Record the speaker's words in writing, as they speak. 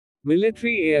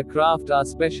Military aircraft are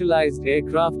specialized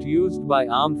aircraft used by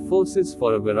armed forces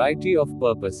for a variety of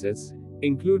purposes,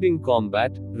 including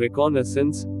combat,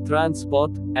 reconnaissance,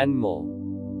 transport, and more.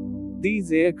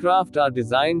 These aircraft are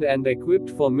designed and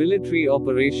equipped for military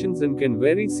operations and can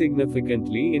vary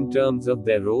significantly in terms of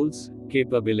their roles,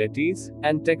 capabilities,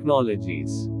 and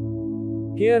technologies.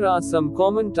 Here are some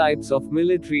common types of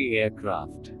military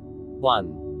aircraft.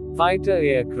 1. Fighter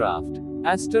aircraft.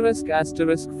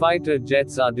 Fighter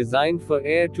jets are designed for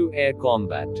air-to-air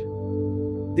combat.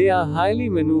 They are highly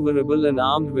maneuverable and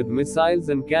armed with missiles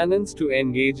and cannons to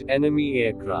engage enemy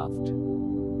aircraft.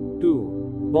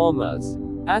 2. Bombers.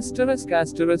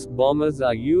 Bombers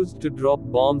are used to drop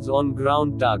bombs on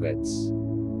ground targets.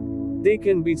 They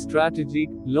can be strategic,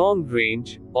 long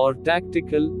range, or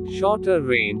tactical, shorter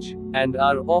range, and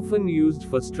are often used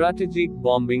for strategic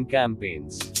bombing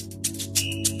campaigns.